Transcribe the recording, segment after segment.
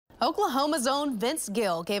Oklahoma's own Vince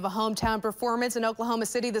Gill gave a hometown performance in Oklahoma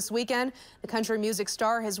City this weekend. The country music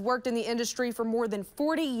star has worked in the industry for more than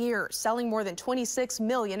 40 years, selling more than 26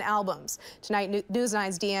 million albums. Tonight, News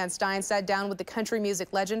 9's Deanne Stein sat down with the country music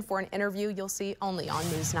legend for an interview you'll see only on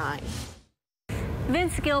News 9.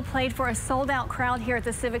 Vince Gill played for a sold-out crowd here at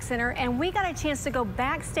the Civic Center, and we got a chance to go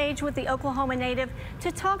backstage with the Oklahoma native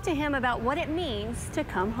to talk to him about what it means to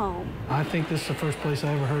come home. I think this is the first place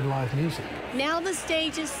I ever heard live music. Now the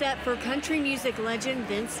stage is set for country music legend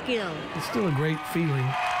Vince Gill. It's still a great feeling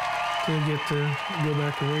to get to go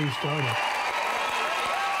back to where you started.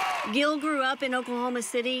 Gill grew up in Oklahoma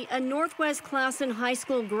City, a Northwest Clawson High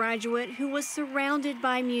School graduate who was surrounded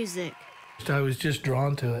by music. I was just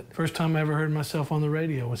drawn to it. First time I ever heard myself on the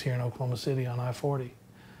radio was here in Oklahoma City on I-40.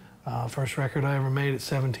 First record I ever made at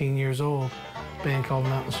 17 years old, a band called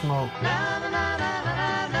Mountain Smoke.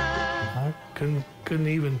 I couldn't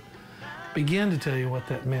even begin to tell you what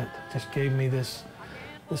that meant. It just gave me this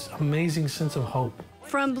amazing sense of hope.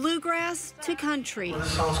 From bluegrass to country.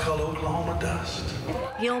 This song's called Oklahoma Dust.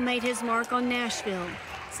 Gill made his mark on Nashville.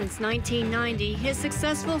 Since 1990, his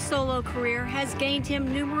successful solo career has gained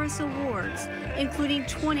him numerous awards, including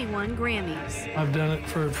 21 Grammys. I've done it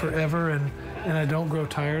for forever, and I don't grow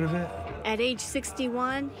tired of it. At age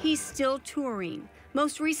 61, he's still touring,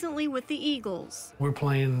 most recently with the Eagles. We're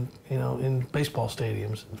playing, in baseball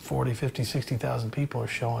stadiums. 40, 50, 60,000 people are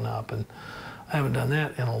showing up, and I haven't done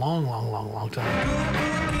that in a long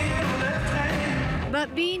time.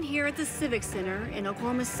 But being here at the Civic Center in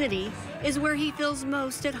Oklahoma City is where he feels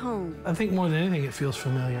most at home. I think more than anything, it feels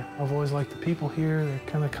familiar. I've always liked the people here. They're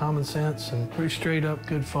kind of common sense and pretty straight up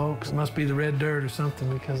good folks. It must be the red dirt or something,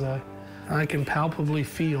 because I can palpably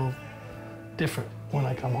feel different when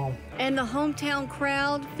I come home. And the hometown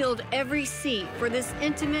crowd filled every seat for this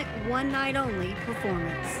intimate one-night-only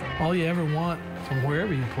performance. All you ever want from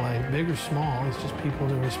wherever you play, big or small, is just people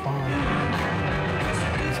to respond.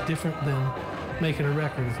 It's different than making a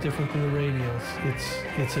record. It's different than the radio.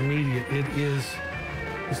 It's immediate.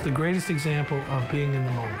 It's the greatest example of being in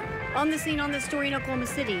the moment. On the scene on this story in Oklahoma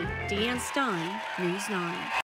City, Deanne Stein, News 9.